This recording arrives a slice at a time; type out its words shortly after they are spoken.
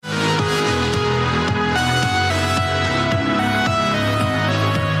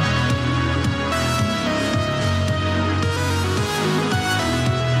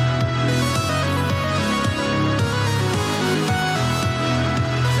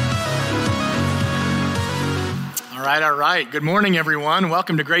All right. Good morning, everyone.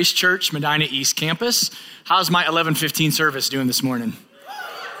 Welcome to Grace Church, Medina East Campus. How's my 11:15 service doing this morning?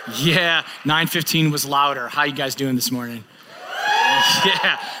 Yeah, 9:15 was louder. How you guys doing this morning?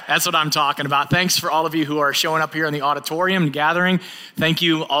 Yeah, that's what I'm talking about. Thanks for all of you who are showing up here in the auditorium and gathering. Thank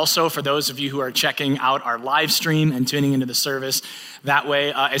you also for those of you who are checking out our live stream and tuning into the service that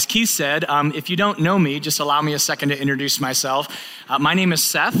way. As Keith said, if you don't know me, just allow me a second to introduce myself. My name is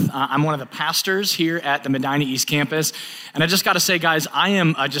Seth. I'm one of the pastors here at the Medina East Campus. And I just got to say, guys, I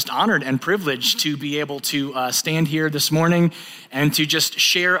am just honored and privileged to be able to stand here this morning and to just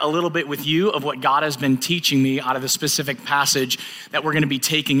share a little bit with you of what God has been teaching me out of the specific passage that we're going to be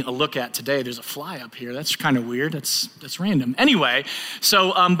taking a look at today. There's a fly up here. That's kind of weird. That's random. Anyway,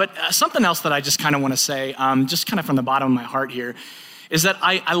 so, but something else that I just kind of want to say, just kind of from the bottom of my heart here, is that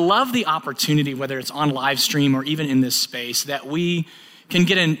I love the opportunity, whether it's on live stream or even in this space, that we can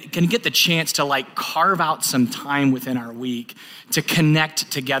get the chance to carve out some time within our week to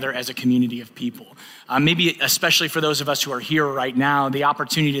connect together as a community of people. Maybe especially for those of us who are here right now, the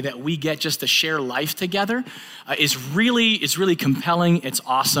opportunity that we get just to share life together is really compelling. It's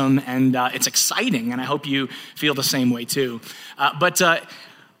awesome and it's exciting, and I hope you feel the same way too. But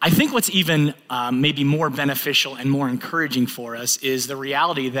I think what's even maybe more beneficial and more encouraging for us is the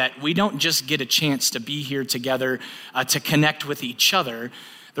reality that we don't just get a chance to be here together to connect with each other.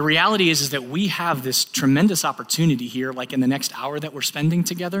 The reality is that we have this tremendous opportunity here, like in the next hour that we're spending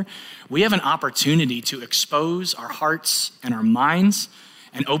together. We have an opportunity to expose our hearts and our minds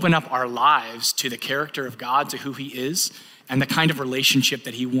and open up our lives to the character of God, to who he is, and the kind of relationship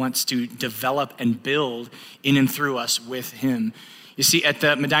that he wants to develop and build in and through us with him. You see, at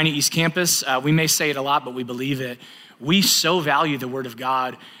the Medina East Campus, we may say it a lot, but we believe it. We so value the Word of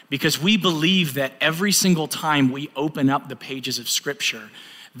God because we believe that every single time we open up the pages of Scripture,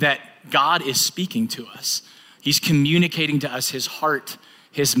 that God is speaking to us. He's communicating to us his heart,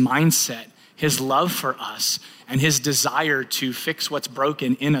 his mindset, his love for us, and his desire to fix what's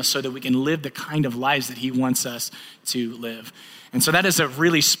broken in us so that we can live the kind of lives that he wants us to live. And so that is a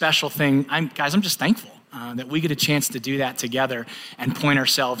really special thing. I'm just thankful that we get a chance to do that together and point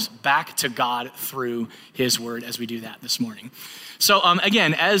ourselves back to God through his word as we do that this morning. So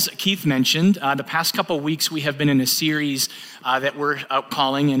again, as Keith mentioned, the past couple of weeks we have been in a series that we're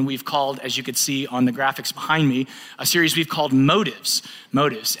calling, and we've called, as you could see on the graphics behind me, a series we've called Motives.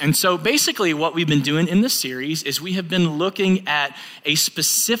 And so basically what we've been doing in this series is we have been looking at a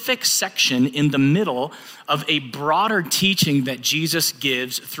specific section in the middle of a broader teaching that Jesus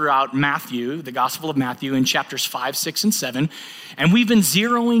gives throughout Matthew, the Gospel of Matthew, in chapters 5, 6, and 7. And we've been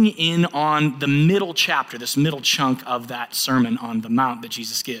zeroing in on the middle chapter, this middle chunk of that Sermon on the Mount that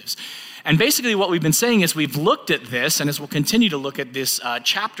Jesus gives. And basically what we've been saying is we've looked at this, and as we'll continue to look at this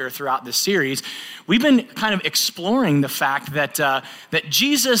chapter throughout this series, we've been kind of exploring the fact that that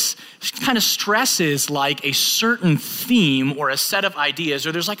Jesus kind of stresses like a certain theme or a set of ideas,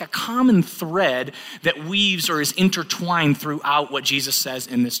 or there's like a common thread that weaves or is intertwined throughout what Jesus says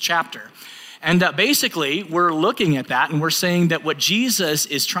in this chapter. And basically, we're looking at that and we're saying that what Jesus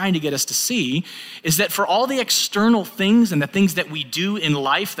is trying to get us to see is that for all the external things and the things that we do in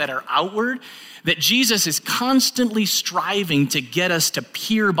life that are outward, that Jesus is constantly striving to get us to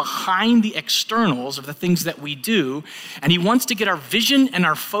peer behind the externals of the things that we do. And he wants to get our vision and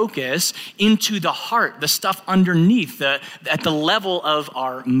our focus into the heart, the stuff underneath, at the level of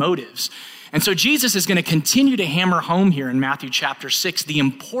our motives. And so Jesus is going to continue to hammer home here in Matthew chapter 6 the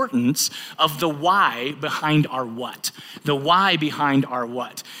importance of the why behind our what. The why behind our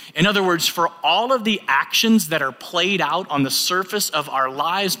what. In other words, for all of the actions that are played out on the surface of our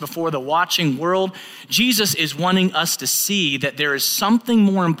lives before the watching world, Jesus is wanting us to see that there is something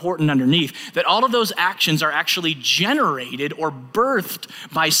more important underneath, that all of those actions are actually generated or birthed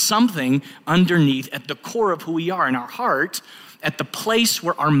by something underneath at the core of who we are in our heart, at the place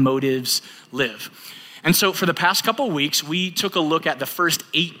where our motives live. And so for the past couple of weeks, we took a look at the first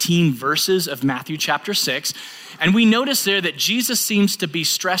 18 verses of Matthew chapter 6, and we noticed there that Jesus seems to be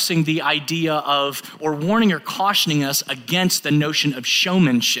stressing the idea of, or warning or cautioning us against the notion of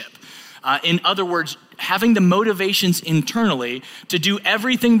showmanship. In other words, having the motivations internally to do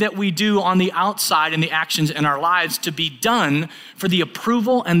everything that we do on the outside and the actions in our lives to be done for the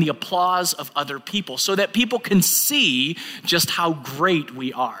approval and the applause of other people so that people can see just how great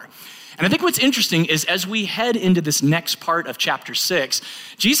we are. And I think what's interesting is as we head into this next part of chapter 6,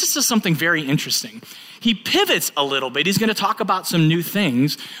 Jesus does something very interesting. He pivots a little bit. He's going to talk about some new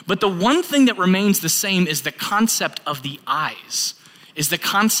things, but the one thing that remains the same is the concept of the eyes, is the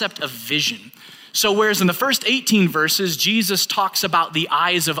concept of vision. So whereas in the first 18 verses, Jesus talks about the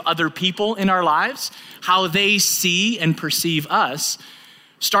eyes of other people in our lives, how they see and perceive us,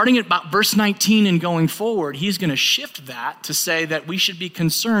 starting at about verse 19 and going forward, he's going to shift that to say that we should be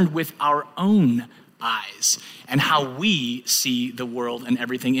concerned with our own eyes and how we see the world and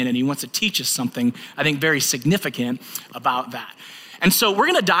everything in it. He wants to teach us something, I think, very significant about that. And so we're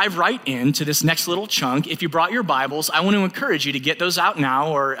going to dive right into this next little chunk. If you brought your Bibles, I want to encourage you to get those out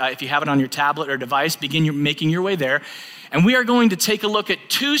now, or if you have it on your tablet or device, making your way there. And we are going to take a look at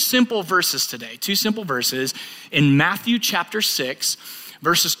two simple verses today, two simple verses in Matthew chapter 6,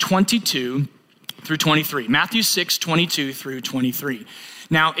 verses 22 through 23. Matthew 6, 22 through 23.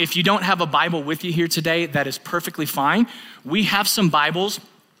 Now, if you don't have a Bible with you here today, that is perfectly fine. We have some Bibles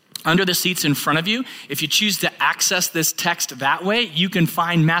under the seats in front of you. If you choose to access this text that way, you can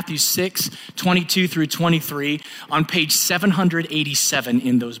find Matthew 6, 22 through 23 on page 787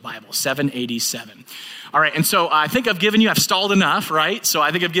 in those Bibles, 787. All right, and so I think I've stalled enough, right? So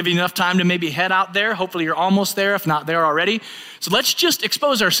I think I've given you enough time to maybe head out there. Hopefully you're almost there, if not there already. So let's just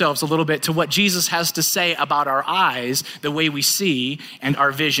expose ourselves a little bit to what Jesus has to say about our eyes, the way we see, and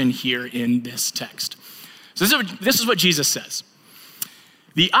our vision here in this text. So this is what Jesus says.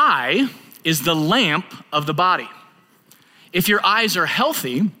 The eye is the lamp of the body. If your eyes are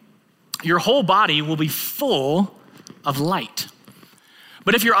healthy, your whole body will be full of light.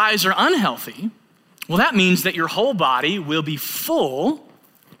 But if your eyes are unhealthy, well, that means that your whole body will be full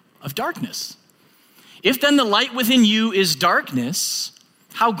of darkness. If then the light within you is darkness,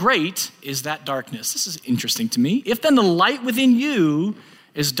 how great is that darkness? This is interesting to me. If then the light within you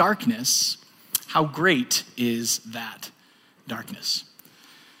is darkness, how great is that darkness?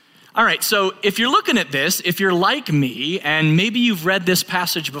 All right, so if you're looking at this, if you're like me, and maybe you've read this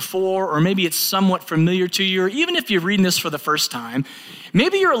passage before, or maybe it's somewhat familiar to you, or even if you're reading this for the first time,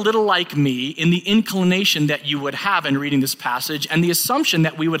 maybe you're a little like me in the inclination that you would have in reading this passage and the assumption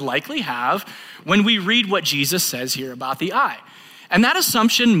that we would likely have when we read what Jesus says here about the eye. And that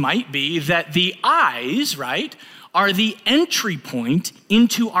assumption might be that the eyes, right, are the entry point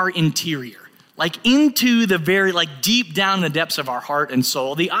into our interior. Like into the very, deep down in the depths of our heart and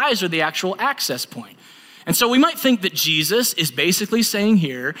soul. The eyes are the actual access point. And so we might think that Jesus is basically saying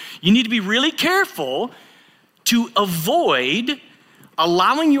here, you need to be really careful to avoid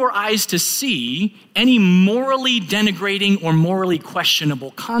allowing your eyes to see any morally denigrating or morally questionable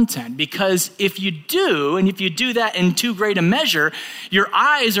content. Because if you do, and if you do that in too great a measure, your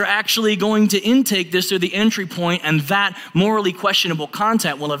eyes are actually going to intake this through the entry point, and that morally questionable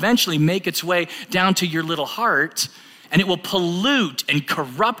content will eventually make its way down to your little heart, and it will pollute and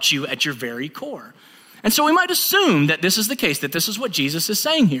corrupt you at your very core. And so we might assume that this is the case, that this is what Jesus is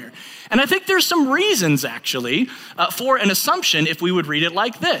saying here. And I think there's some reasons, actually, for an assumption if we would read it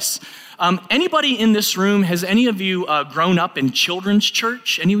like this. Anybody in this room, has any of you grown up in children's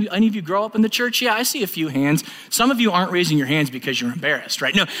church? Any of you grow up in the church? Yeah, I see a few hands. Some of you aren't raising your hands because you're embarrassed,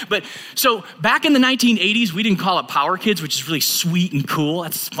 right? No, but so back in the 1980s, we didn't call it Power Kids, which is really sweet and cool.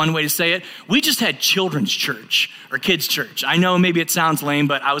 That's a fun way to say it. We just had children's church or kids' church. I know maybe it sounds lame,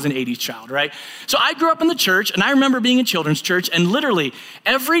 but I was an 80s child, right? So I grew up in the church, and I remember being in children's church, and literally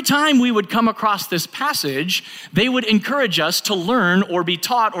every time we would come across this passage, they would encourage us to learn or be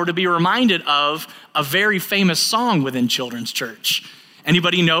taught or to be reminded of a very famous song within children's church.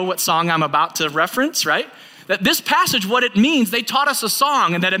 Anybody know what song I'm about to reference, right? That this passage, what it means, they taught us a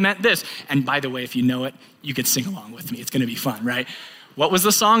song and that it meant this. And by the way, if you know it, you can sing along with me. It's going to be fun, right? What was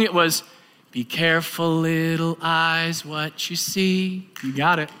the song? It was, "Be careful, little eyes, what you see." You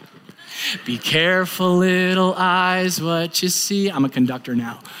got it. "Be careful, little eyes, what you see." I'm a conductor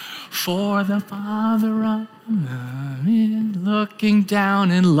now. "For the Father of love is looking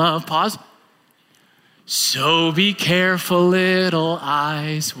down in love." Pause. "So be careful, little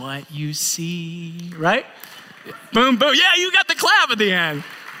eyes, what you see." Right? Boom, boom. Yeah, you got the clap at the end.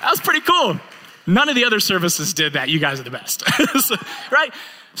 That was pretty cool. None of the other services did that. You guys are the best. So, right?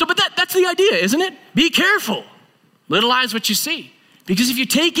 So, but that's the idea, isn't it? Be careful. Little eyes, what you see. Because if you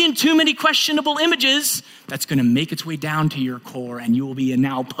take in too many questionable images, that's going to make its way down to your core, and you will be a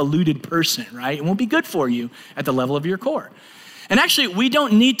now polluted person, right? It won't be good for you at the level of your core. And actually, we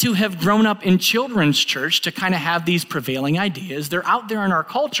don't need to have grown up in children's church to kind of have these prevailing ideas. They're out there in our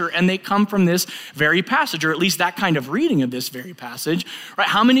culture, and they come from this very passage, or at least that kind of reading of this very passage, right?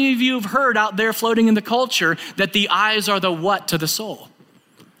 How many of you have heard out there floating in the culture that the eyes are the what to the soul?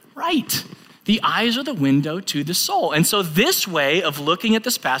 Right. The eyes are the window to the soul. And so this way of looking at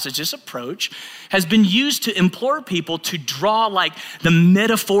this passage, this approach, has been used to implore people to draw like the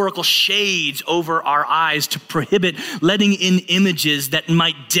metaphorical shades over our eyes to prohibit letting in images that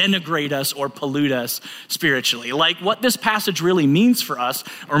might denigrate us or pollute us spiritually. Like what this passage really means for us,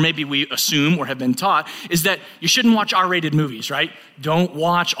 or maybe we assume or have been taught, is that you shouldn't watch R-rated movies, right? Don't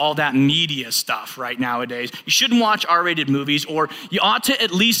watch all that media stuff right nowadays. You shouldn't watch R-rated movies, or you ought to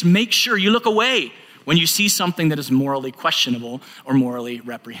at least make sure you look away when you see something that is morally questionable or morally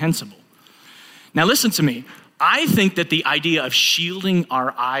reprehensible. Now listen to me. I think that the idea of shielding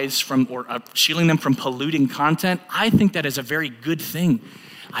our eyes from, or shielding them from polluting content, I think that is a very good thing.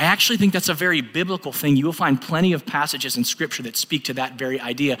 I actually think that's a very biblical thing. You will find plenty of passages in Scripture that speak to that very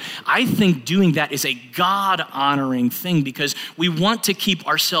idea. I think doing that is a God-honoring thing because we want to keep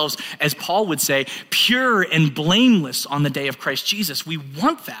ourselves, as Paul would say, pure and blameless on the day of Christ Jesus. We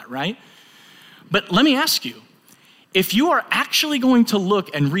want that, right? But let me ask you, if you are actually going to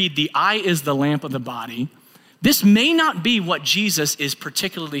look and read the eye is the lamp of the body, this may not be what Jesus is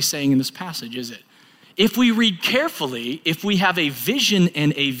particularly saying in this passage, is it? If we read carefully, if we have a vision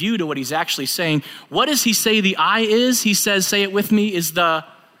and a view to what he's actually saying, what does he say the eye is? He says, say it with me, is the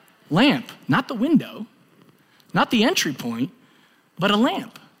lamp, not the window, not the entry point, but a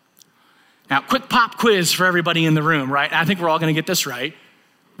lamp. Now, quick pop quiz for everybody in the room, right? I think we're all going to get this right.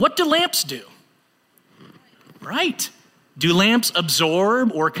 What do lamps do? Right. Do lamps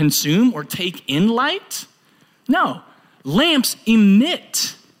absorb or consume or take in light? No. Lamps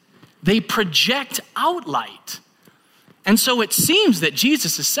emit. They project out light. And so it seems that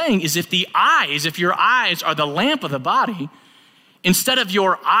Jesus is saying is if your eyes are the lamp of the body, instead of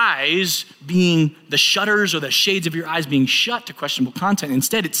your eyes being the shutters or the shades of your eyes being shut to questionable content,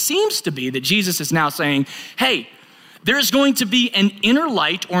 instead it seems to be that Jesus is now saying, hey, there's going to be an inner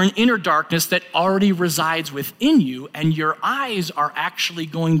light or an inner darkness that already resides within you, and your eyes are actually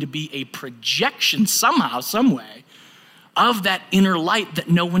going to be a projection somehow, some way, of that inner light that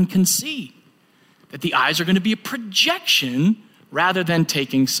no one can see. That the eyes are going to be a projection rather than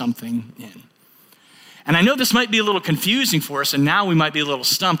taking something in. And I know this might be a little confusing for us, and now we might be a little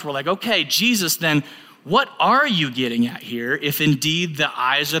stumped. We're like, okay, Jesus, then what are you getting at here if indeed the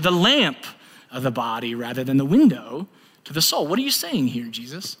eyes are the lamp of the body rather than the window to the soul? What are you saying here,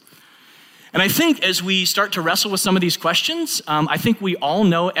 Jesus? And I think as we start to wrestle with some of these questions, I think we all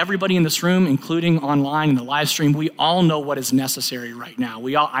know, everybody in this room, including online in the live stream, we all know what is necessary right now.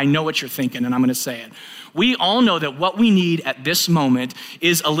 I know what you're thinking, and I'm going to say it. We all know that what we need at this moment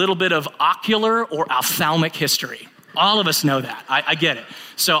is a little bit of ocular or ophthalmic history. All of us know that. I get it.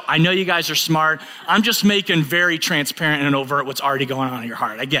 So I know you guys are smart. I'm just making very transparent and overt what's already going on in your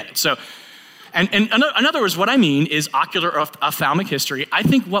heart. I get it. So, and in other words, what I mean is ocular ophthalmic history. I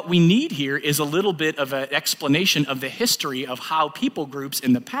think what we need here is a little bit of an explanation of the history of how people groups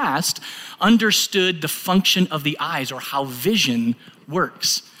in the past understood the function of the eyes or how vision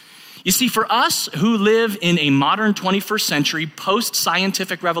works. You see, for us who live in a modern 21st century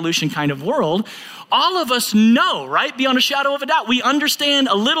post-scientific revolution kind of world, all of us know, right, beyond a shadow of a doubt, we understand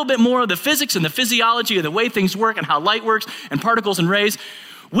a little bit more of the physics and the physiology of the way things work and how light works and particles and rays.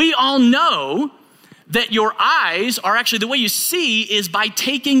 We all know that your eyes are actually, the way you see is by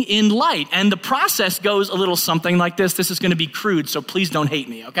taking in light. And the process goes a little something like this. This is going to be crude, so please don't hate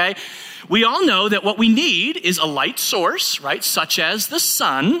me, okay? We all know that what we need is a light source, right? Such as the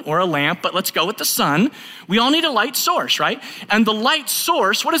sun or a lamp, but let's go with the sun. We all need a light source, right? And the light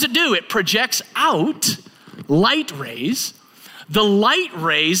source, what does it do? It projects out light rays. The light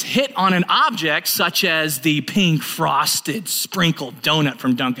rays hit on an object such as the pink frosted sprinkled donut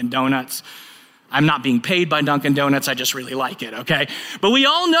from Dunkin' Donuts. I'm not being paid by Dunkin' Donuts, I just really like it, okay? But we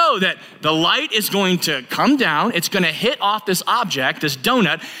all know that the light is going to come down, it's gonna hit off this object, this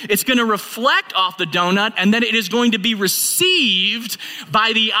donut, it's gonna reflect off the donut, and then it is going to be received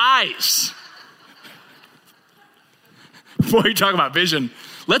by the eyes. Boy, you talk about vision.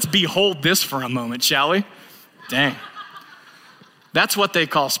 Let's behold this for a moment, shall we? Dang. That's what they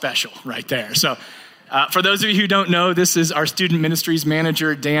call special right there. So for those of you who don't know, this is our student ministries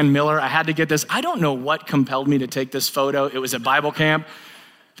manager, Dan Miller. I had to get this. I don't know what compelled me to take this photo. It was at Bible camp.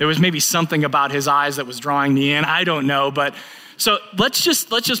 There was maybe something about his eyes that was drawing me in. I don't know. But so let's just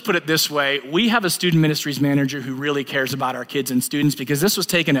put it this way. We have a student ministries manager who really cares about our kids and students because this was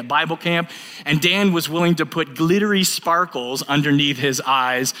taken at Bible camp and Dan was willing to put glittery sparkles underneath his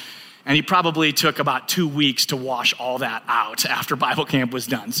eyes. And he probably took about 2 weeks to wash all that out after Bible camp was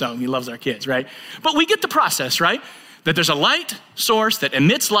done. So he loves our kids, right? But we get the process, right? That there's a light source that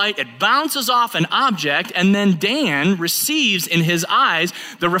emits light, it bounces off an object, and then Dan receives in his eyes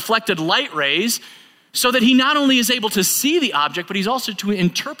the reflected light rays so that he not only is able to see the object, but he's also to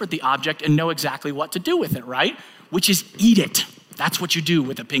interpret the object and know exactly what to do with it, right? Which is eat it. That's what you do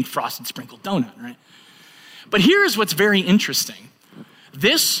with a pink frosted sprinkled donut, right? But here's what's very interesting.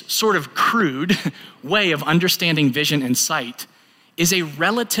 This sort of crude way of understanding vision and sight is a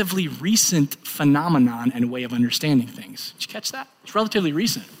relatively recent phenomenon and way of understanding things. Did you catch that? It's relatively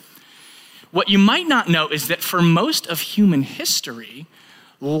recent. What you might not know is that for most of human history,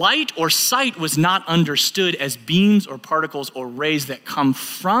 light or sight was not understood as beams or particles or rays that come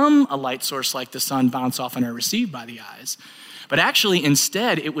from a light source like the sun, bounce off and are received by the eyes. But actually,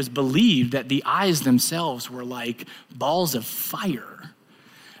 instead, it was believed that the eyes themselves were like balls of fire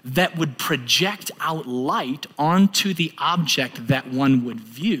that would project out light onto the object that one would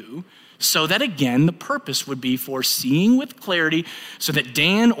view, so that, again, the purpose would be for seeing with clarity so that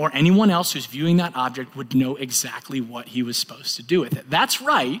Dan or anyone else who's viewing that object would know exactly what he was supposed to do with it. That's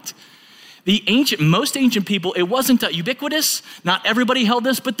right. Most ancient people, it wasn't ubiquitous. Not everybody held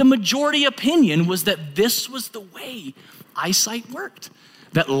this, but the majority opinion was that this was the way eyesight worked.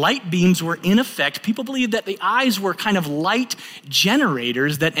 That light beams were in effect. People believed that the eyes were kind of light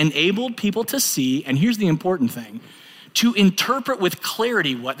generators that enabled people to see, and here's the important thing, to interpret with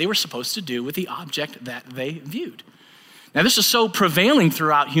clarity what they were supposed to do with the object that they viewed. Now, this is so prevailing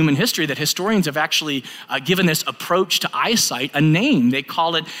throughout human history that historians have actually given this approach to eyesight a name. They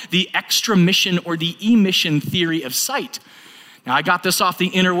call it the extramission or the emission theory of sight. Now, I got this off the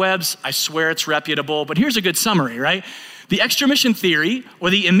interwebs. I swear it's reputable, but here's a good summary, right? The extramission theory or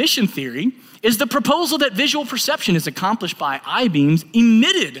the emission theory is the proposal that visual perception is accomplished by eye beams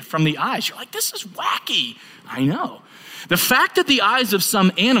emitted from the eyes. You're like, this is wacky. I know. The fact that the eyes of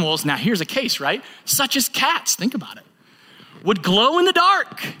some animals, now here's a case, right? Such as cats, think about it, would glow in the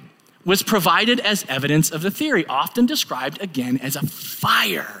dark was provided as evidence of the theory, often described again as a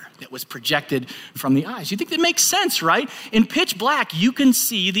fire that was projected from the eyes. You think that makes sense, right? In pitch black, you can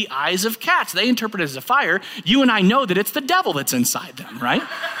see the eyes of cats. They interpret it as a fire. You and I know that it's the devil that's inside them, right?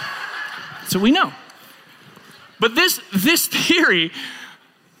 So we know. But this theory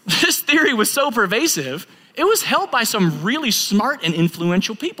was so pervasive, it was held by some really smart and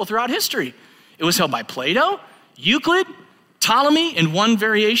influential people throughout history. It was held by Plato, Euclid, Ptolemy in one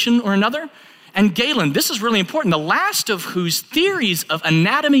variation or another, and Galen. This is really important, the last of whose theories of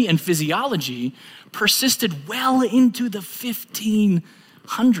anatomy and physiology persisted well into the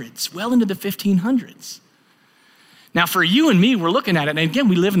 1500s. Now, for you and me, we're looking at it, and again,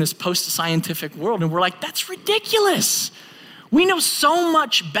 we live in this post-scientific world, and we're like, that's ridiculous. We know so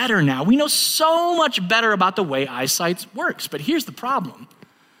much better now. We know so much better about the way eyesight works, but here's the problem.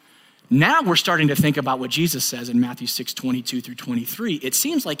 Now we're starting to think about what Jesus says in Matthew 6:22 through 23. It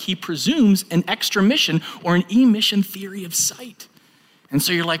seems like he presumes an extramission or an emission theory of sight. And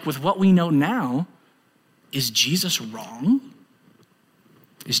so you're like, with what we know now, is Jesus wrong?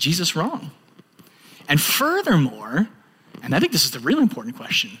 Is Jesus wrong? And furthermore, and I think this is the really important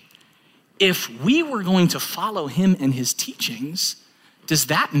question, if we were going to follow him and his teachings, does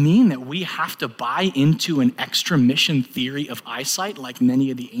that mean that we have to buy into an extramission theory of eyesight like many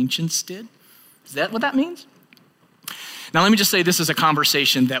of the ancients did? Is that what that means? Now, let me just say this is a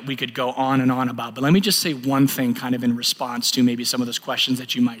conversation that we could go on and on about, but let me just say one thing kind of in response to maybe some of those questions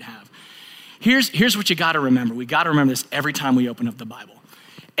that you might have. Here's what you got to remember. We got to remember this every time we open up the Bible.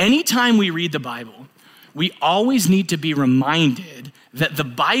 Anytime we read the Bible, we always need to be reminded that the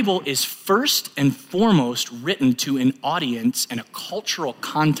Bible is first and foremost written to an audience and a cultural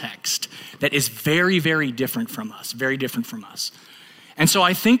context that is very, very different from us, And so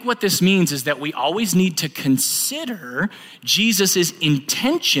I think what this means is that we always need to consider Jesus's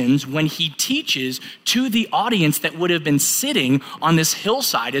intentions when he teaches to the audience that would have been sitting on this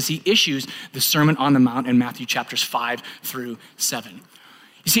hillside as he issues the Sermon on the Mount in Matthew chapters 5 through 7.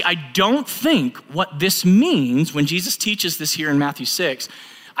 You see, I don't think what this means when Jesus teaches this here in Matthew 6,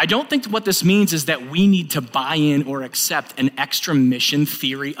 I don't think what this means is that we need to buy in or accept an extramission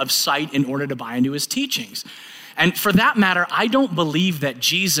theory of sight in order to buy into his teachings. And for that matter, I don't believe that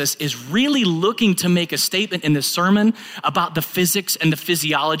Jesus is really looking to make a statement in this sermon about the physics and the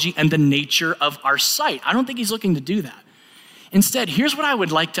physiology and the nature of our sight. I don't think he's looking to do that. Instead, here's what I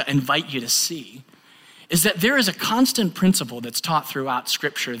would like to invite you to see, is that there is a constant principle that's taught throughout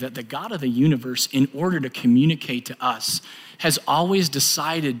Scripture that the God of the universe, in order to communicate to us, has always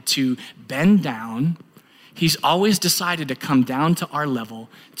decided to bend down. He's always decided to come down to our level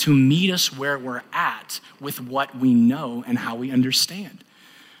to meet us where we're at with what we know and how we understand.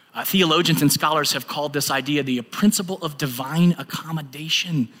 Theologians and scholars have called this idea the principle of divine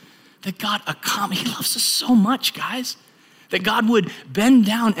accommodation. That God he loves us so much, guys. That God would bend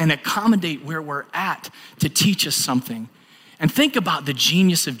down and accommodate where we're at to teach us something. And think about the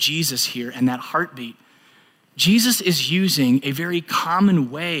genius of Jesus here and that heartbeat. Jesus is using a very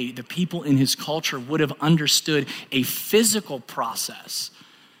common way the people in his culture would have understood a physical process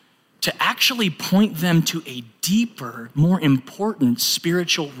to actually point them to a deeper, more important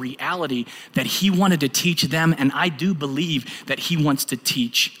spiritual reality that he wanted to teach them, and I do believe that he wants to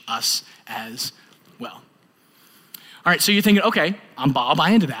teach us as well. All right, so you're thinking, okay, I'll buy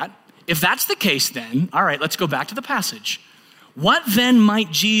into that. If that's the case then, all right, let's go back to the passage. What then might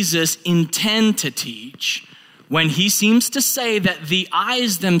Jesus intend to teach when he seems to say that the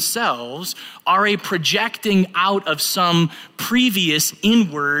eyes themselves are a projecting out of some previous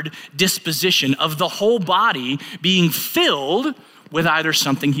inward disposition of the whole body being filled with either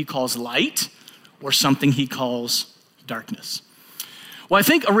something he calls light or something he calls darkness? Well, I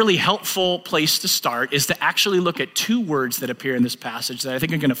think a really helpful place to start is to actually look at two words that appear in this passage that I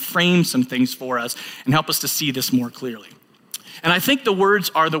think are going to frame some things for us and help us to see this more clearly. And I think the words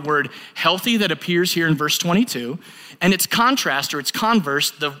are the word healthy that appears here in verse 22, and its contrast or its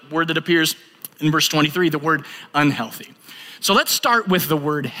converse, the word that appears in verse 23, the word unhealthy. So let's start with the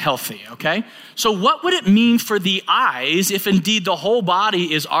word healthy, okay? So what would it mean for the eyes if indeed the whole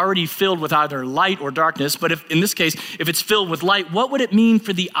body is already filled with either light or darkness? But if in this case, if it's filled with light, what would it mean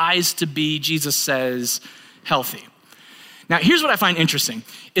for the eyes to be, Jesus says, healthy? Now, here's what I find interesting,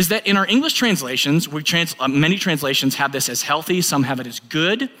 is that in our English translations, many translations have this as healthy, some have it as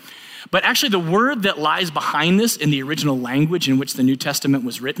good. But actually the word that lies behind this in the original language in which the New Testament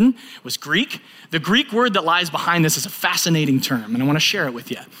was written was Greek. The Greek word that lies behind this is a fascinating term, and I want to share it with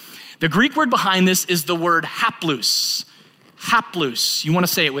you. The Greek word behind this is the word haplous. Haplous. You want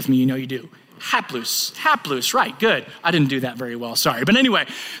to say it with me, you know you do. Haplous. Haplous, right, good. I didn't do that very well, sorry. But anyway,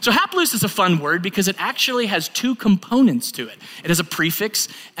 so haplous is a fun word because it actually has two components to it. It has a prefix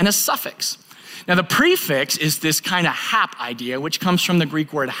and a suffix. Now the prefix is this kind of hap idea, which comes from the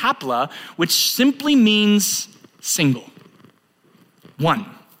Greek word hapla, which simply means single, one,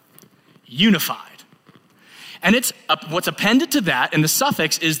 unified. And it's what's appended to that, and the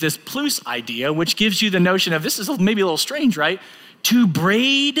suffix is this plus idea, which gives you the notion of, this is maybe a little strange, right? To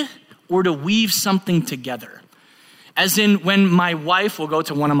braid or to weave something together. As in when my wife will go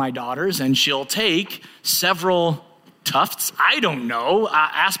to one of my daughters and she'll take several tufts, I don't know,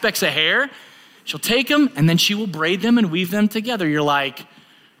 aspects of hair, she'll take them and then she will braid them and weave them together. You're like,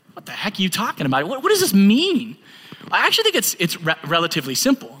 what the heck are you talking about? What does this mean? I actually think it's relatively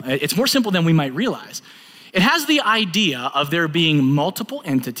simple. It's more simple than we might realize. It has the idea of there being multiple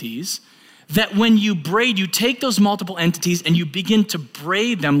entities that when you braid, you take those multiple entities and you begin to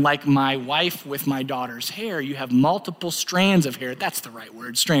braid them like my wife with my daughter's hair. You have multiple strands of hair. That's the right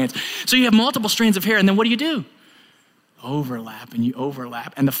word, strands. So you have multiple strands of hair, and then what do? Overlap, and you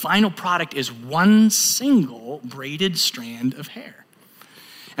overlap. And the final product is one single braided strand of hair.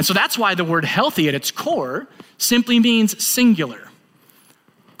 And so that's why the word healthy at its core simply means singular.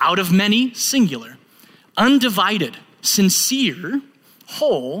 Out of many, singular. Undivided, sincere,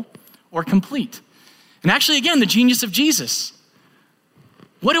 whole, or complete. And actually, again, the genius of Jesus.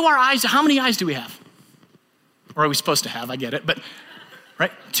 What do our eyes, how many eyes do we have? Or are we supposed to have? I get it, but,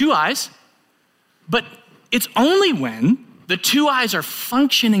 right? 2 eyes. But it's only when the 2 eyes are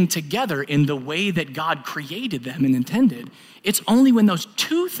functioning together in the way that God created them and intended, it's only when those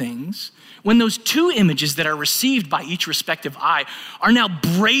two things, when those two images that are received by each respective eye are now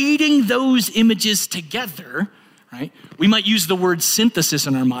braiding those images together, right? We might use the word synthesis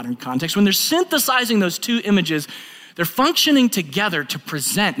in our modern context. When they're synthesizing those two images, they're functioning together to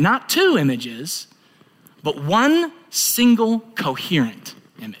present not two images, but one single coherent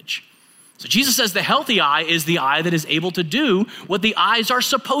image. So Jesus says the healthy eye is the eye that is able to do what the eyes are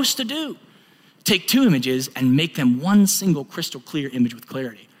supposed to do. Take two images and make them one single crystal clear image with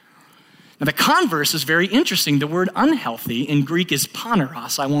clarity. Now the converse is very interesting. The word unhealthy in Greek is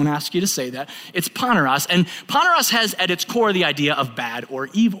poneros. I won't ask you to say that. It's poneros. And poneros has at its core the idea of bad or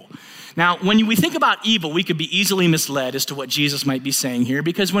evil. Now, when we think about evil, we could be easily misled as to what Jesus might be saying here,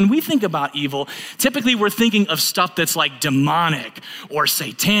 because when we think about evil, typically we're thinking of stuff that's like demonic or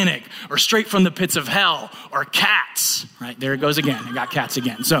satanic or straight from the pits of hell or cats, right? There it goes again. I got cats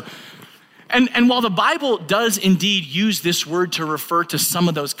again. So, and while the Bible does indeed use this word to refer to some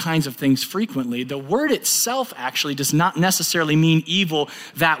of those kinds of things frequently, the word itself actually does not necessarily mean evil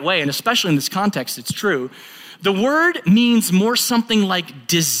that way, and especially in this context, it's true. The word means more something like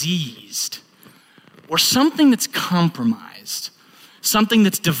diseased or something that's compromised, something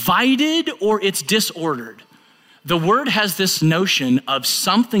that's divided or it's disordered. The word has this notion of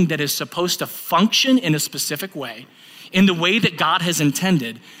something that is supposed to function in a specific way, in the way that God has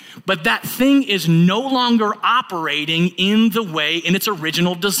intended, but that thing is no longer operating in the way, in its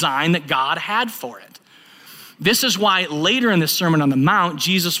original design that God had for it. This is why later in the Sermon on the Mount,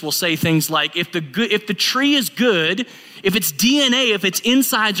 Jesus will say things like, if the tree is good, if its DNA, if its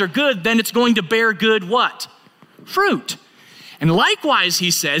insides are good, then it's going to bear good what? Fruit. And likewise,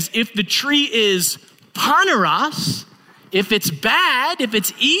 he says, if the tree is poneros, if it's bad, if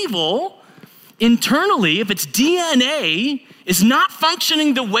it's evil, internally, if its DNA is not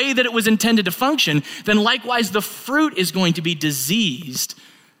functioning the way that it was intended to function, then likewise the fruit is going to be diseased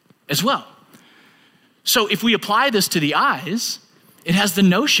as well. So if we apply this to the eyes, it has the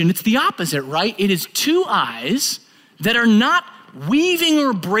notion, it's the opposite, right? It is two eyes that are not weaving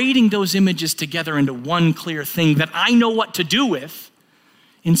or braiding those images together into one clear thing that I know what to do with.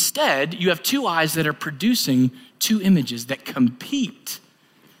 Instead, you have two eyes that are producing two images that compete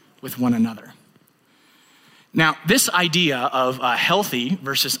with one another. Now, this idea of healthy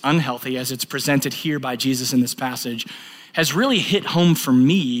versus unhealthy, as it's presented here by Jesus in this passage, has really hit home for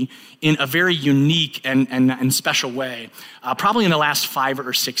me in a very unique and special way, probably in the last 5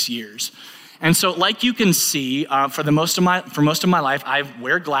 or 6 years. And so, like you can see, for most of my life, I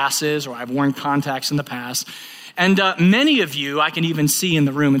wear glasses or I've worn contacts in the past. And many of you, I can even see in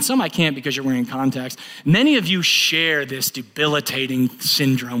the room, and some I can't because you're wearing contacts, many of you share this debilitating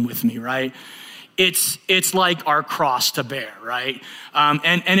syndrome with me, right? It's like our cross to bear, right?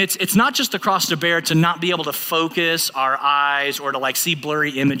 And it's not just a cross to bear to not be able to focus our eyes or to like see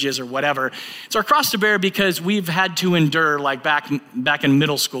blurry images or whatever. It's our cross to bear because we've had to endure, like back in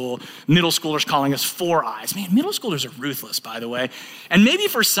middle school, middle schoolers calling us four eyes. Man, middle schoolers are ruthless, by the way. And maybe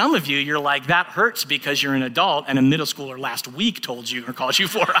for some of you, you're like, that hurts because you're an adult and a middle schooler last week told you or called you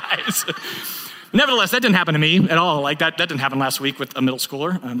four eyes. Nevertheless, that didn't happen to me at all. Like that didn't happen last week with a middle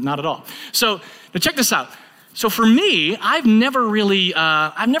schooler, not at all. So now check this out. So for me, I've never really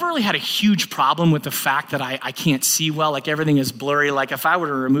had a huge problem with the fact that I can't see well. Like everything is blurry. Like if I were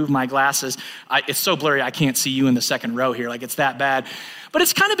to remove my glasses, it's so blurry I can't see you in the second row here. Like it's that bad. But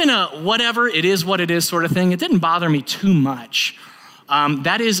it's kind of been a whatever, it is what it is sort of thing. It didn't bother me too much.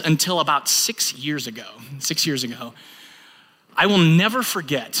 That is until about 6 years ago. 6 years ago. I will never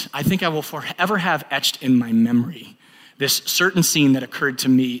forget, I think I will forever have etched in my memory this certain scene that occurred to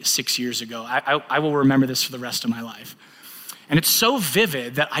me 6 years ago. I will remember this for the rest of my life. And it's so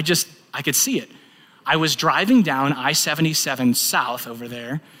vivid that I could see it. I was driving down I-77 south over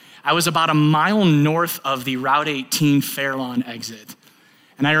there. I was about a mile north of the Route 18 Fairlawn exit.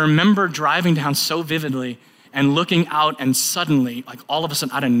 And I remember driving down so vividly and looking out, and suddenly, like all of a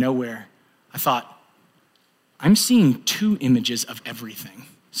sudden out of nowhere, I thought, I'm seeing two images of everything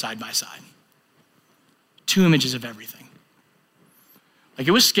side by side. Two images of everything. Like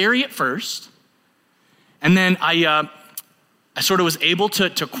it was scary at first. And then I sort of was able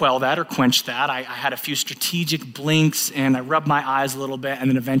to quell that or quench that. I had a few strategic blinks and I rubbed my eyes a little bit. And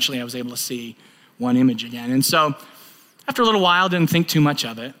then eventually I was able to see one image again. And so after a little while, didn't think too much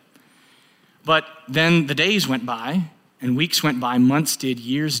of it. But then the days went by and weeks went by, months did,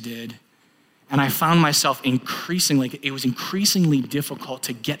 years did. And I found myself it was increasingly difficult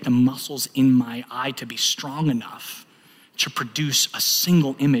to get the muscles in my eye to be strong enough to produce a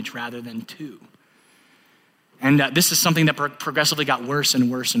single image rather than two. And this is something that progressively got worse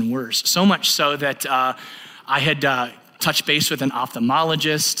and worse and worse. So much so that I had touched base with an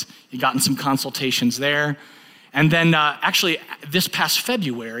ophthalmologist, gotten some consultations there. And then actually this past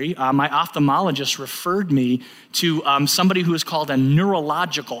February, my ophthalmologist referred me to somebody who is called a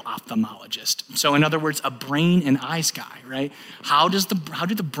neurological ophthalmologist. So in other words, a brain and eyes guy, right? How do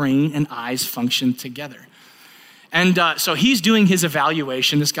the brain and eyes function together? And so he's doing his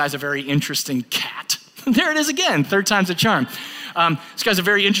evaluation. This guy's a very interesting cat. There it is again, third time's a charm. This guy's a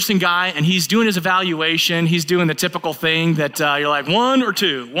very interesting guy, and he's doing his evaluation. He's doing the typical thing that you're like, one or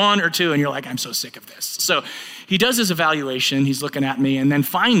two, and you're like, I'm so sick of this. So he does his evaluation. He's looking at me, and then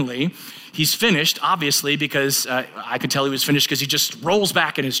finally, he's finished, obviously, because I could tell he was finished because he just rolls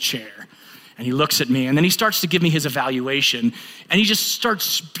back in his chair, and he looks at me, and then he starts to give me his evaluation, and he just starts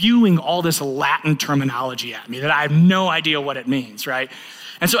spewing all this Latin terminology at me that I have no idea what it means, right?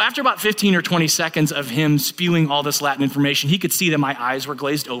 And so after about 15 or 20 seconds of him spewing all this Latin information, he could see that my eyes were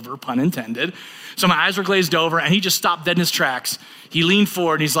glazed over, pun intended. So my eyes were glazed over, and he just stopped dead in his tracks. He leaned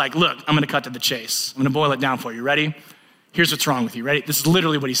forward, and he's like, look, I'm going to cut to the chase. I'm going to boil it down for you. Ready? Here's what's wrong with you. Ready? This is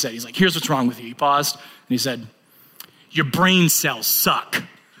literally what he said. He's like, here's what's wrong with you. He paused, and he said, your brain cells suck.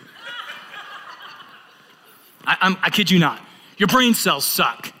 I kid you not. your brain cells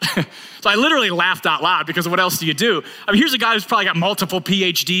suck. So I literally laughed out loud because what else do you do? I mean, here's a guy who's probably got multiple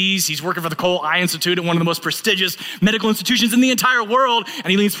PhDs. He's working for the Cole Eye Institute at one of the most prestigious medical institutions in the entire world. And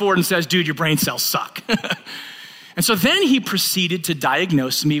he leans forward and says, dude, your brain cells suck. And so then he proceeded to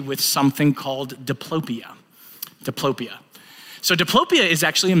diagnose me with something called diplopia. Diplopia. So diplopia is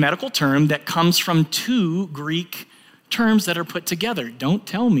actually a medical term that comes from two Greek terms that are put together. Don't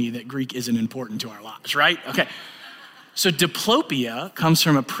tell me that Greek isn't important to our lives, right? Okay. So diplopia comes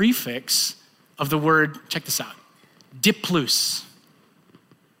from a prefix of the word, check this out, diplus,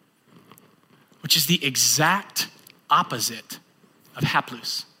 which is the exact opposite of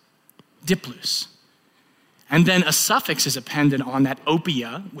haplus, diplus. And then a suffix is appended on that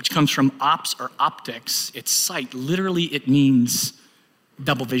opia, which comes from ops or optics. It's sight. Literally, it means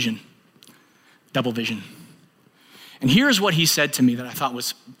double vision. Double vision. And here's what he said to me that I thought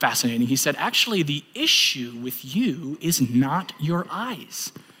was fascinating. He said, actually, the issue with you is not your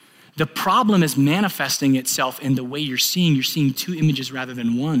eyes. The problem is manifesting itself in the way you're seeing. You're seeing two images rather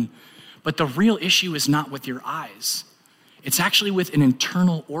than one. But the real issue is not with your eyes. It's actually with an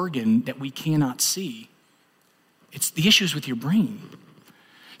internal organ that we cannot see. The issue is with your brain.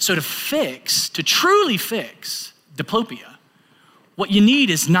 So to truly fix diplopia, what you need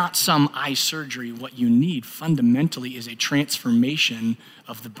is not some eye surgery. What you need fundamentally is a transformation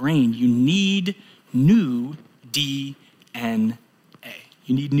of the brain. You need new DNA.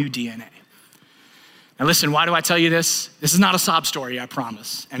 You need new DNA. Now listen, why do I tell you this? This is not a sob story, I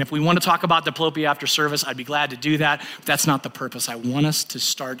promise. And if we want to talk about diplopia after service, I'd be glad to do that. But that's not the purpose. I want us to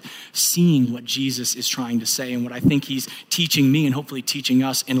start seeing what Jesus is trying to say and what I think he's teaching me and hopefully teaching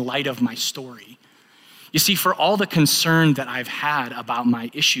us in light of my story. You see, for all the concern that I've had about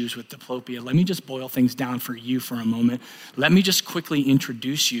my issues with diplopia, let me just boil things down for you for a moment. Let me just quickly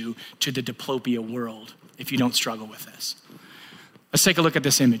introduce you to the diplopia world if you don't struggle with this. Let's take a look at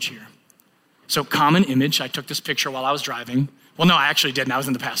this image here. So common image, I took this picture while I was driving. Well, no, I actually didn't. I was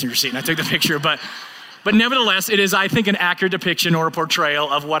in the passenger seat and I took the picture, but nevertheless, it is, I think, an accurate depiction or a portrayal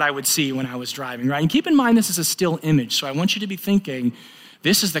of what I would see when I was driving, right? And keep in mind, this is a still image. So I want you to be thinking,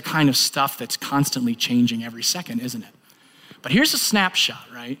 this is the kind of stuff that's constantly changing every second, isn't it? But here's a snapshot,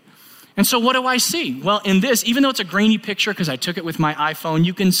 right? And so what do I see? Well, in this, even though it's a grainy picture because I took it with my iPhone,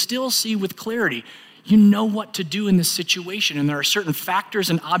 you can still see with clarity. You know what to do in this situation. And there are certain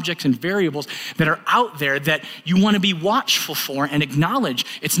factors and objects and variables that are out there that you want to be watchful for and acknowledge.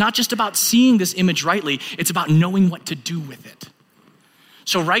 It's not just about seeing this image rightly. It's about knowing what to do with it.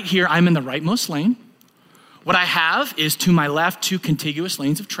 So right here, I'm in the rightmost lane. What I have is to my left, two contiguous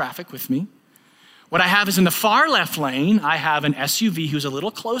lanes of traffic with me. What I have is in the far left lane, I have an SUV who's a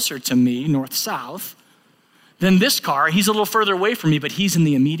little closer to me, north-south. Then this car, he's a little further away from me, but he's in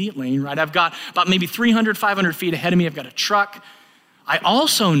the immediate lane, right? I've got about maybe 300, 500 feet ahead of me, I've got a truck. I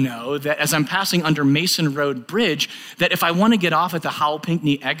also know that as I'm passing under Mason Road Bridge, that if I want to get off at the Howell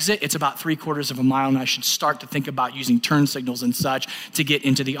Pinckney exit, it's about 3/4 of a mile, and I should start to think about using turn signals and such to get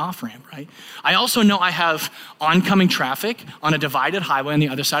into the off-ramp, right? I also know I have oncoming traffic on a divided highway on the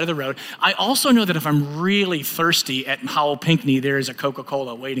other side of the road. I also know that if I'm really thirsty at Howell Pinckney, there is a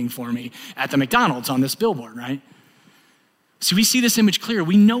Coca-Cola waiting for me at the McDonald's on this billboard, right? So we see this image clear.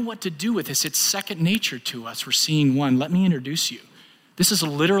 We know what to do with this. It's second nature to us. We're seeing one. Let me introduce you. This is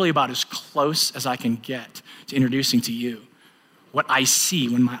literally about as close as I can get to introducing to you what I see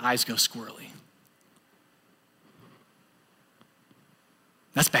when my eyes go squirrely.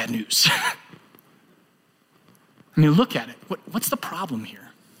 That's bad news. I mean, look at it. What's the problem here?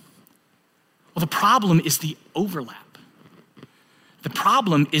 Well, the problem is the overlap. The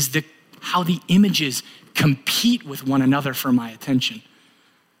problem is how the images compete with one another for my attention.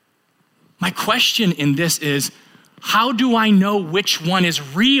 My question in this is, how do I know which one is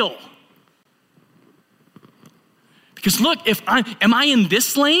real? Because look, am I in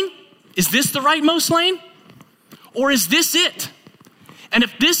this lane? Is this the rightmost lane? Or is this it? And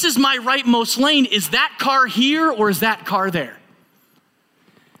if this is my rightmost lane, is that car here or is that car there?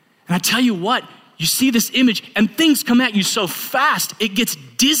 And I tell you what, you see this image and things come at you so fast, it gets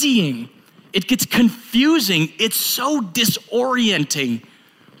dizzying. It gets confusing. It's so disorienting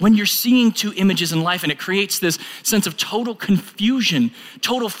when you're seeing two images in life, and it creates this sense of total confusion,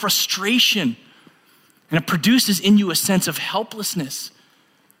 total frustration, and it produces in you a sense of helplessness.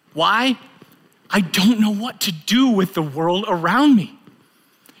 Why? I don't know what to do with the world around me.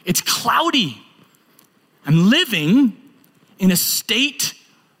 It's cloudy. I'm living in a state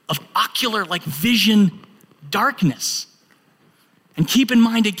of ocular, like vision darkness. And keep in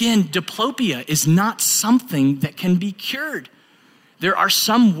mind again, diplopia is not something that can be cured. There are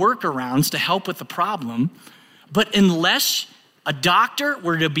some workarounds to help with the problem, but unless a doctor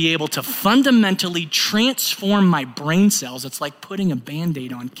were to be able to fundamentally transform my brain cells, it's like putting a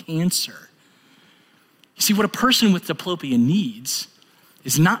Band-Aid on cancer. You see, what a person with diplopia needs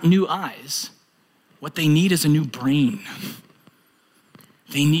is not new eyes. What they need is a new brain.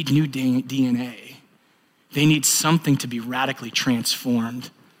 They need new DNA. They need something to be radically transformed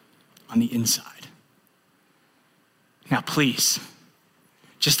on the inside. Now, please,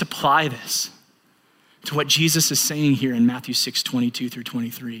 just apply this to what Jesus is saying here in Matthew 6:22 through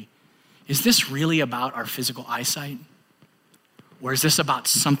 23. Is this really about our physical eyesight? Or is this about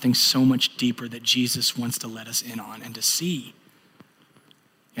something so much deeper that Jesus wants to let us in on and to see?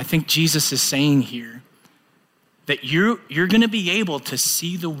 I think Jesus is saying here that you're going to be able to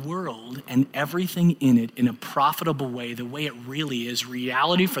see the world and everything in it in a profitable way, the way it really is,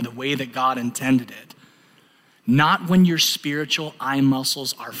 reality for the way that God intended it. Not when your spiritual eye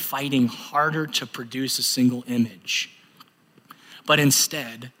muscles are fighting harder to produce a single image, but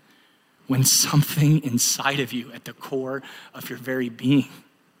instead when something inside of you at the core of your very being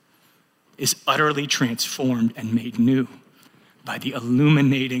is utterly transformed and made new by the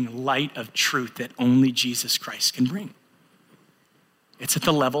illuminating light of truth that only Jesus Christ can bring. It's at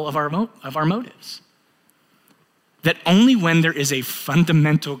the level of our motives. That only when there is a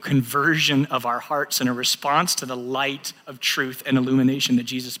fundamental conversion of our hearts and a response to the light of truth and illumination that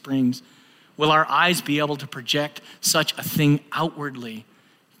Jesus brings, will our eyes be able to project such a thing outwardly,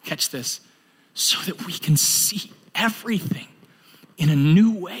 catch this, so that we can see everything in a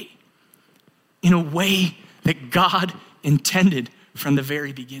new way, in a way that God intended from the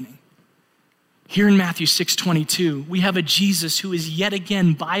very beginning. Here in Matthew 6:22, we have a Jesus who is yet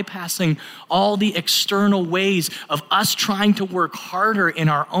again bypassing all the external ways of us trying to work harder in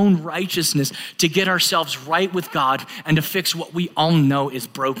our own righteousness to get ourselves right with God and to fix what we all know is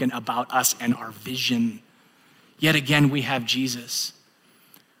broken about us and our vision. Yet again, we have Jesus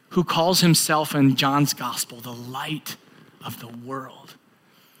who calls himself in John's gospel the light of the world,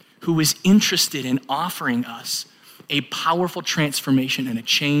 who is interested in offering us a powerful transformation and a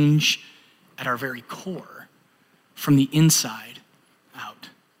change at our very core, from the inside out.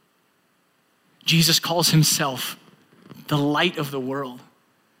 Jesus calls himself the light of the world.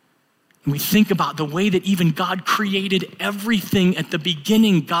 And we think about the way that even God created everything at the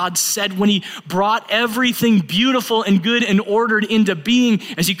beginning. God said when he brought everything beautiful and good and ordered into being,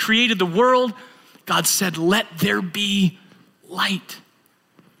 as he created the world, God said, "Let there be light."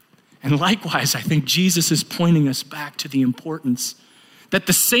 And likewise, I think Jesus is pointing us back to the importance that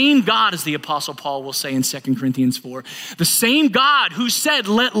the same God, as the Apostle Paul will say in 2 Corinthians 4, the same God who said,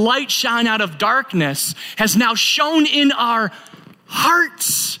 "Let light shine out of darkness," has now shone in our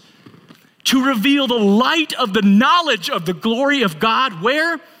hearts to reveal the light of the knowledge of the glory of God.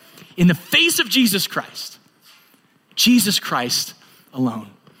 Where? In the face of Jesus Christ. Jesus Christ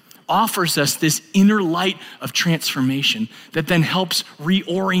alone offers us this inner light of transformation that then helps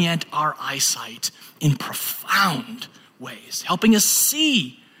reorient our eyesight in profound ways, helping us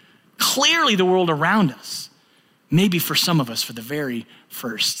see clearly the world around us, maybe for some of us for the very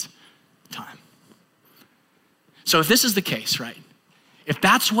first time. So if this is the case, right? If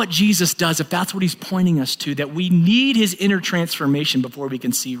that's what Jesus does, if that's what he's pointing us to, that we need his inner transformation before we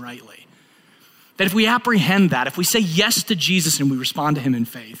can see rightly, that if we apprehend that, if we say yes to Jesus and we respond to him in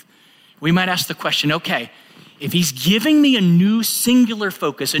faith, we might ask the question, okay, if he's giving me a new singular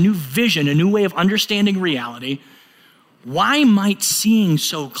focus, a new vision, a new way of understanding reality, why might seeing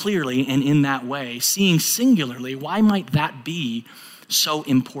so clearly and in that way, seeing singularly, why might that be so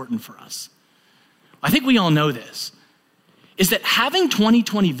important for us? I think we all know this, is that having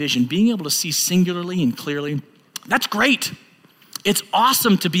 20/20 vision, being able to see singularly and clearly, that's great. It's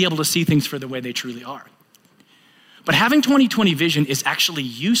awesome to be able to see things for the way they truly are. But having 20/20 vision is actually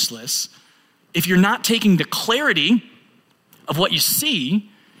useless if you're not taking the clarity of what you see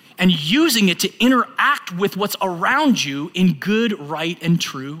and using it to interact with what's around you in good, right, and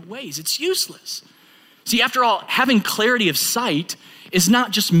true ways. It's useless. See, after all, having clarity of sight is not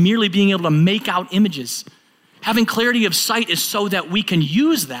just merely being able to make out images. Having clarity of sight is so that we can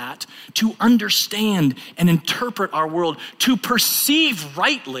use that to understand and interpret our world, to perceive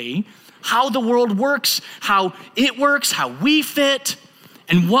rightly how the world works, how it works, how we fit,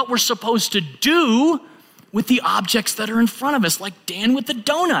 and what we're supposed to do with the objects that are in front of us, like Dan with the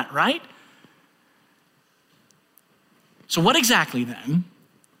donut, right? So what exactly then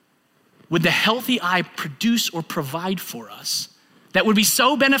would the healthy eye produce or provide for us that would be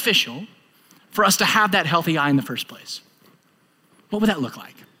so beneficial for us to have that healthy eye in the first place? What would that look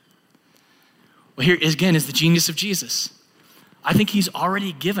like? Well, here again is the genius of Jesus. I think he's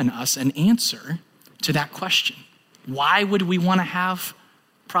already given us an answer to that question. Why would we want to have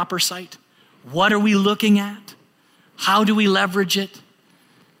proper sight? What are we looking at? How do we leverage it?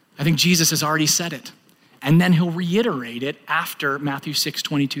 I think Jesus has already said it. And then he'll reiterate it after Matthew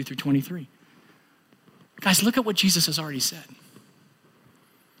 6:22 through 23. Guys, look at what Jesus has already said.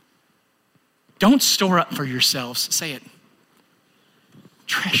 Don't store up for yourselves, say it,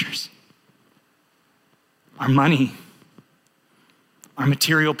 treasures. Our money, our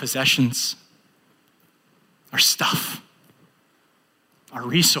material possessions, our stuff, our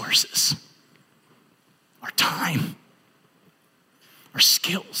resources, our time, our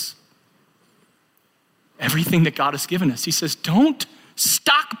skills, everything that God has given us. He says, don't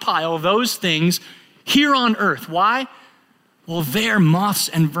stockpile those things here on earth. Why? Well, there moths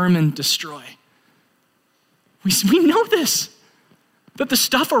and vermin destroy. We know this, that the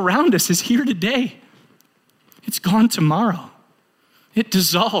stuff around us is here today. It's gone tomorrow. It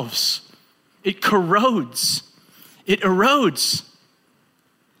dissolves. It corrodes. It erodes.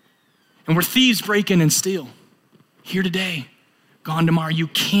 And where thieves break in and steal, here today, gone tomorrow. You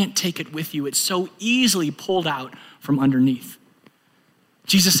can't take it with you. It's so easily pulled out from underneath.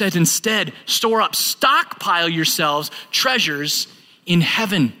 Jesus said, instead, store up, stockpile yourselves treasures in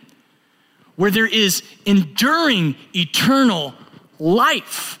heaven, where there is enduring eternal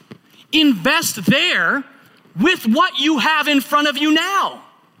life. Invest there with what you have in front of you now.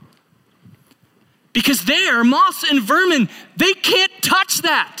 Because there, moths and vermin, they can't touch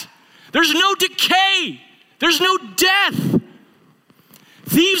that. There's no decay. There's no death.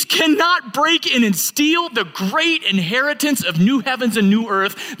 Thieves cannot break in and steal the great inheritance of new heavens and new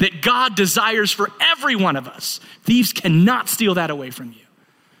earth that God desires for every one of us. Thieves cannot steal that away from you.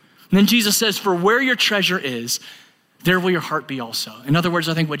 And then Jesus says, for where your treasure is, there will your heart be also. In other words,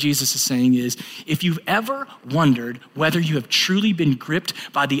 I think what Jesus is saying is, if you've ever wondered whether you have truly been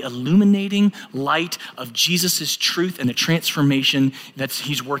gripped by the illuminating light of Jesus' truth and the transformation that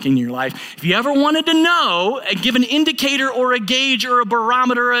he's working in your life, if you ever wanted to know, give an indicator or a gauge or a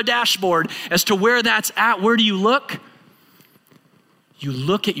barometer or a dashboard as to where that's at, where do you look? You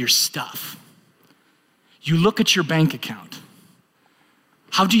look at your stuff. You look at your bank account.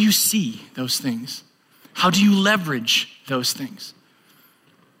 How do you see those things? How do you leverage those things?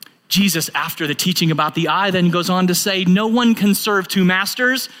 Jesus, after the teaching about the eye, then goes on to say, no one can serve two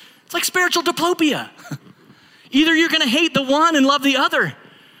masters. It's like spiritual diplopia. Either you're going to hate the one and love the other,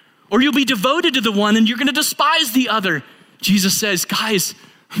 or you'll be devoted to the one and you're going to despise the other. Jesus says, guys,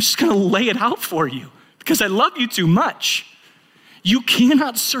 I'm just going to lay it out for you because I love you too much. You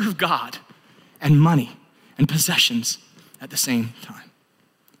cannot serve God and money and possessions at the same time.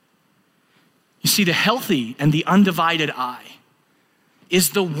 You see, the healthy and the undivided eye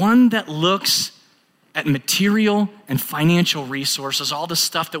is the one that looks at material and financial resources, all the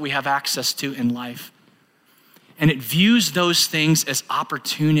stuff that we have access to in life, and it views those things as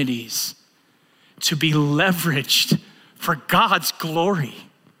opportunities to be leveraged for God's glory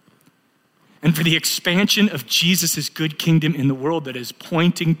and for the expansion of Jesus' good kingdom in the world that is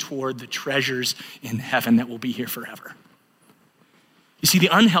pointing toward the treasures in heaven that will be here forever. You see, the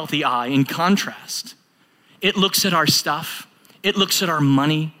unhealthy eye, in contrast, it looks at our stuff, it looks at our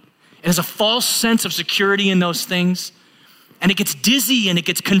money, it has a false sense of security in those things, and it gets dizzy and it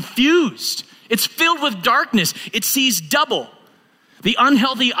gets confused. It's filled with darkness. It sees double. The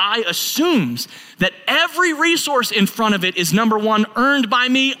unhealthy eye assumes that every resource in front of it is, number one, earned by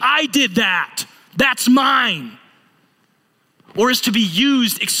me. I did that. That's mine. Or is to be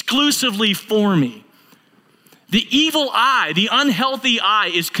used exclusively for me. The evil eye, the unhealthy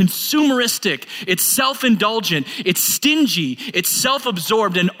eye, is consumeristic, it's self-indulgent, it's stingy, it's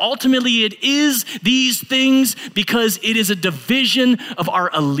self-absorbed, and ultimately it is these things because it is a division of our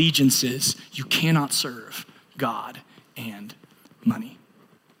allegiances. You cannot serve God and money.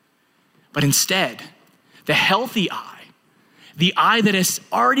 But instead, the healthy eye, the eye that has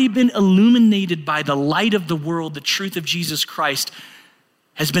already been illuminated by the light of the world, the truth of Jesus Christ,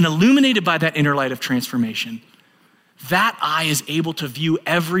 has been illuminated by that inner light of transformation. That eye is able to view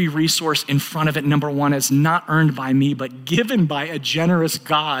every resource in front of it, number one, as not earned by me, but given by a generous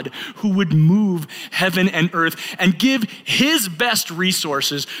God who would move heaven and earth and give his best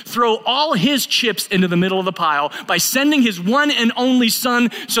resources, throw all his chips into the middle of the pile by sending his one and only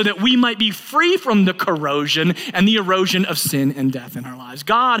son so that we might be free from the corrosion and the erosion of sin and death in our lives.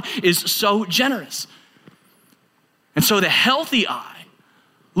 God is so generous. And so the healthy eye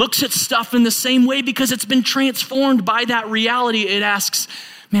looks at stuff in the same way because it's been transformed by that reality. It asks,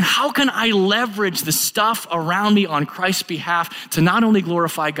 Man, how can I leverage the stuff around me on Christ's behalf to not only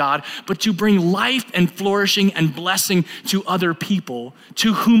glorify God, but to bring life and flourishing and blessing to other people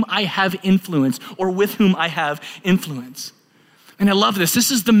to whom I have influence or with whom I have influence? And I love this.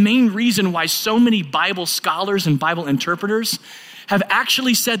 This is the main reason why so many Bible scholars and Bible interpreters have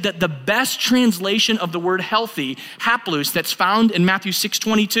actually said that the best translation of the word healthy, haplous, that's found in Matthew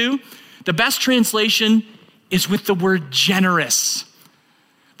 6:22, the best translation is with the word generous.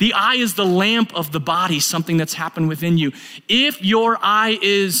 The eye is the lamp of the body, something that's happened within you. If your eye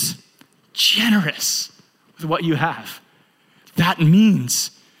is generous with what you have, that means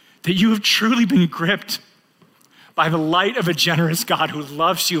that you have truly been gripped by the light of a generous God who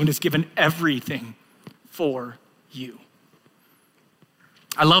loves you and has given everything for you.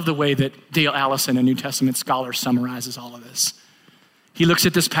 I love the way that Dale Allison, a New Testament scholar, summarizes all of this. He looks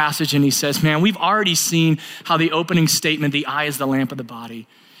at this passage and he says, man, we've already seen how the opening statement, the eye is the lamp of the body.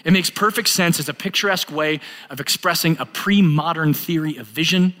 It makes perfect sense as a picturesque way of expressing a pre-modern theory of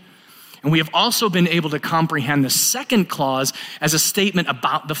vision. And we have also been able to comprehend the second clause as a statement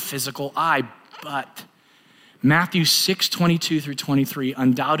about the physical eye. But Matthew 6:22 through 23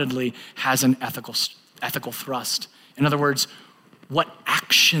 undoubtedly has an ethical thrust. In other words, what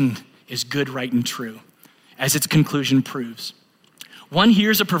action is good, right, and true, as its conclusion proves. One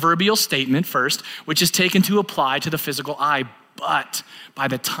hears a proverbial statement first, which is taken to apply to the physical eye. But by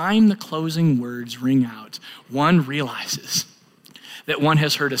the time the closing words ring out, one realizes that one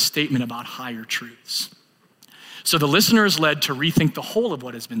has heard a statement about higher truths. So the listener is led to rethink the whole of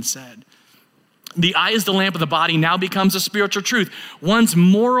what has been said. The eye is the lamp of the body now becomes a spiritual truth. One's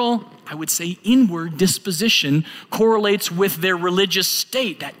moral, I would say inward disposition correlates with their religious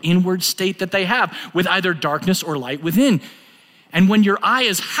state, that inward state that they have, with either darkness or light within. And when your eye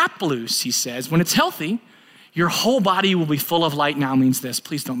is haplous, he says, when it's healthy, your whole body will be full of light. Now means this,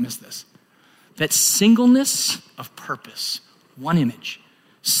 please don't miss this, that singleness of purpose, one image,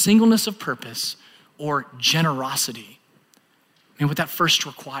 singleness of purpose or generosity. And what that first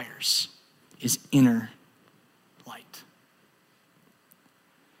requires is inner light.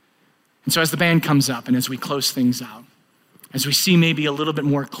 And so as the band comes up and as we close things out, as we see maybe a little bit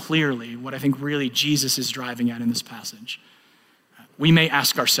more clearly what I think really Jesus is driving at in this passage, we may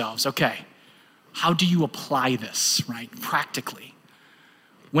ask ourselves, okay, how do you apply this, right, practically?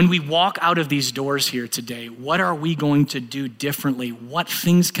 When we walk out of these doors here today, what are we going to do differently? What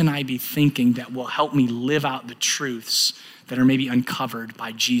things can I be thinking that will help me live out the truths that are maybe uncovered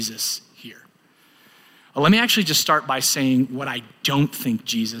by Jesus here? Well, let me actually just start by saying what I don't think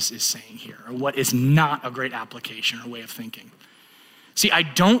Jesus is saying here, or what is not a great application or way of thinking. See, I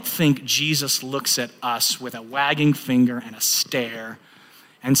don't think Jesus looks at us with a wagging finger and a stare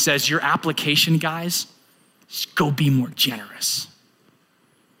and says, your application, guys, is go be more generous.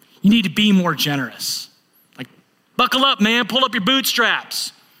 You need to be more generous. Like, buckle up, man, pull up your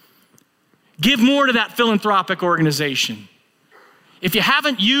bootstraps. Give more to that philanthropic organization. If you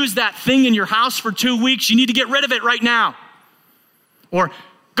haven't used that thing in your house for 2 weeks, you need to get rid of it right now. Or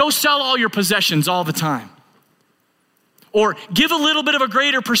go sell all your possessions all the time. Or give a little bit of a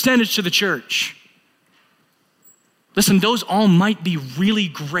greater percentage to the church. Listen, those all might be really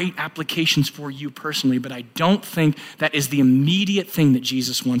great applications for you personally, but I don't think that is the immediate thing that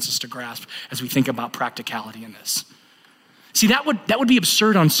Jesus wants us to grasp as we think about practicality in this. See, that would be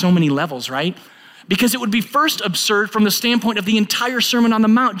absurd on so many levels, right? Because it would be first absurd from the standpoint of the entire Sermon on the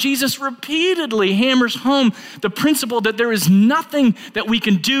Mount. Jesus repeatedly hammers home the principle that there is nothing that we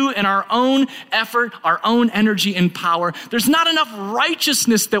can do in our own effort, our own energy and power. There's not enough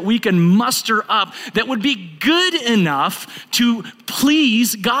righteousness that we can muster up that would be good enough to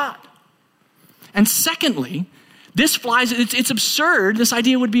please God. And secondly, it's absurd. This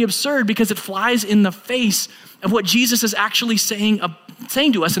idea would be absurd because it flies in the face of what Jesus is actually saying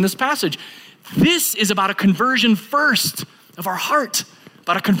to us in this passage. This is about a conversion first of our heart,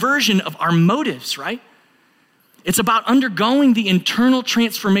 about a conversion of our motives, right? It's about undergoing the internal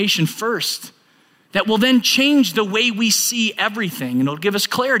transformation first that will then change the way we see everything. And it'll give us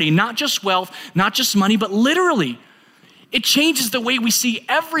clarity, not just wealth, not just money, but literally. It changes the way we see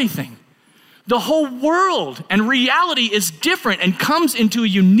everything. The whole world and reality is different and comes into a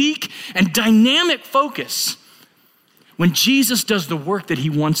unique and dynamic focus when Jesus does the work that he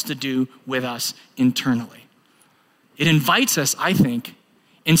wants to do with us internally. It invites us, I think,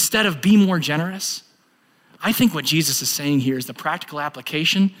 instead of be more generous, I think what Jesus is saying here is the practical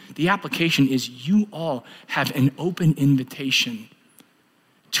application. The application is you all have an open invitation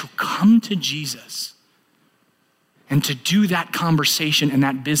to come to Jesus and to do that conversation and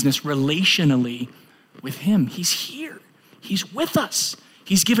that business relationally with him. He's here. He's with us.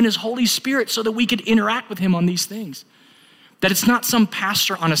 He's given his Holy Spirit so that we could interact with him on these things. That it's not some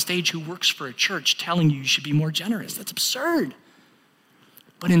pastor on a stage who works for a church telling you should be more generous. That's absurd.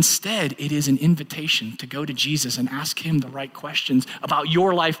 But instead, it is an invitation to go to Jesus and ask him the right questions about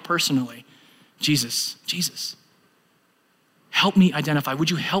your life personally. Jesus, help me identify. Would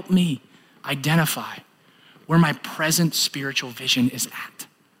you help me identify where my present spiritual vision is at?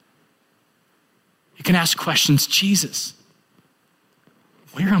 You can ask questions, Jesus,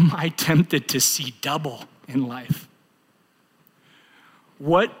 where am I tempted to see double in life?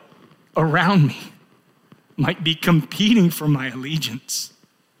 What around me might be competing for my allegiance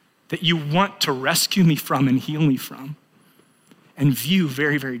that you want to rescue me from and heal me from and view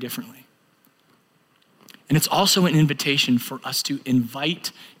very, very differently? And it's also an invitation for us to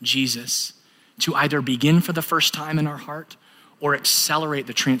invite Jesus to either begin for the first time in our heart or accelerate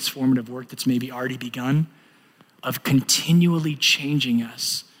the transformative work that's maybe already begun of continually changing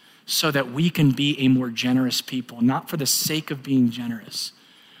us so that we can be a more generous people, not for the sake of being generous,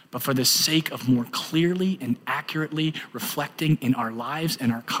 but for the sake of more clearly and accurately reflecting in our lives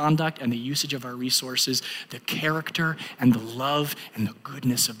and our conduct and the usage of our resources, the character and the love and the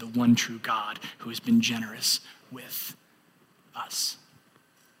goodness of the one true God who has been generous with us.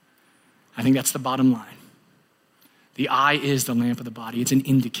 I think that's the bottom line. The eye is the lamp of the body. It's an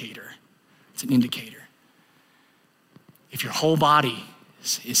indicator. It's an indicator. If your whole body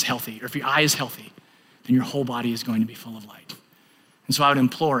is healthy, or if your eye is healthy, then your whole body is going to be full of light. And so I would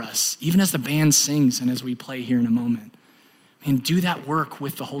implore us, even as the band sings and as we play here in a moment, man, do that work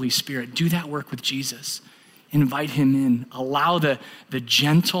with the Holy Spirit. Do that work with Jesus. Invite him in. Allow the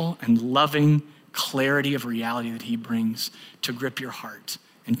gentle and loving clarity of reality that he brings to grip your heart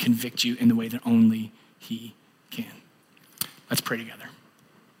and convict you in the way that only he can. Let's pray together.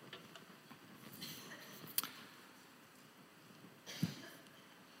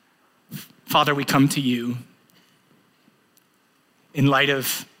 Father, we come to you in light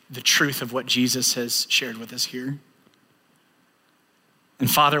of the truth of what Jesus has shared with us here.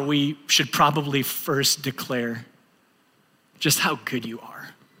 And Father, we should probably first declare just how good you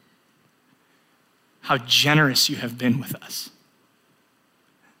are, how generous you have been with us.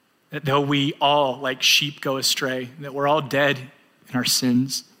 That though we all, like sheep, go astray, that we're all dead in our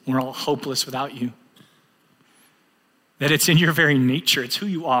sins, we're all hopeless without you. That it's in your very nature, it's who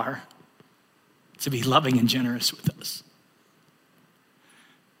you are, to be loving and generous with us.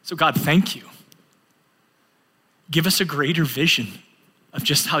 So God, thank you. Give us a greater vision of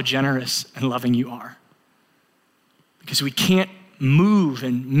just how generous and loving you are. Because we can't move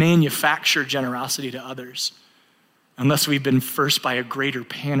and manufacture generosity to others unless we've been first by a greater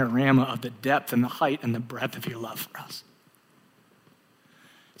panorama of the depth and the height and the breadth of your love for us.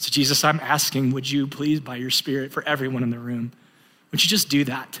 So Jesus, I'm asking, would you please, by your Spirit, for everyone in the room, would you just do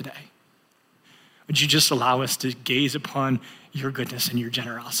that today? Would you just allow us to gaze upon your goodness and your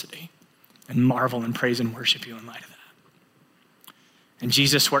generosity and marvel and praise and worship you in light of that? And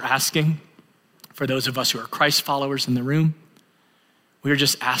Jesus, we're asking for those of us who are Christ followers in the room, we're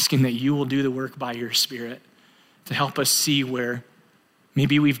just asking that you will do the work by your Spirit to help us see where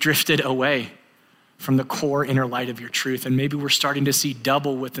maybe we've drifted away from the core inner light of your truth, and maybe we're starting to see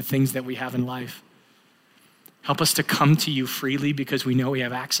double with the things that we have in life. Help us to come to you freely because we know we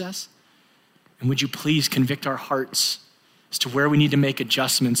have access. And would you please convict our hearts as to where we need to make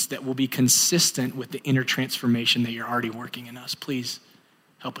adjustments that will be consistent with the inner transformation that you're already working in us. Please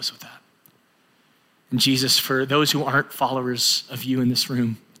help us with that. And Jesus, for those who aren't followers of you in this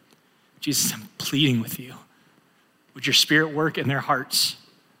room, Jesus, I'm pleading with you. Would your Spirit work in their hearts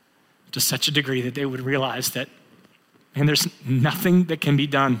to such a degree that they would realize that, man, there's nothing that can be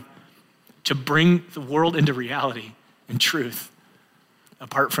done to bring the world into reality and truth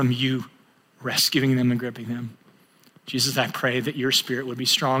apart from you rescuing them and gripping them. Jesus, I pray that your Spirit would be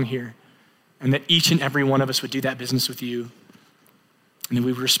strong here and that each and every one of us would do that business with you and that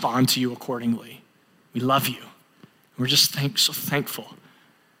we would respond to you accordingly. We love you. We're just so thankful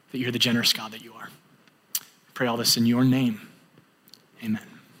that you're the generous God that you are. I pray all this in your name. Amen.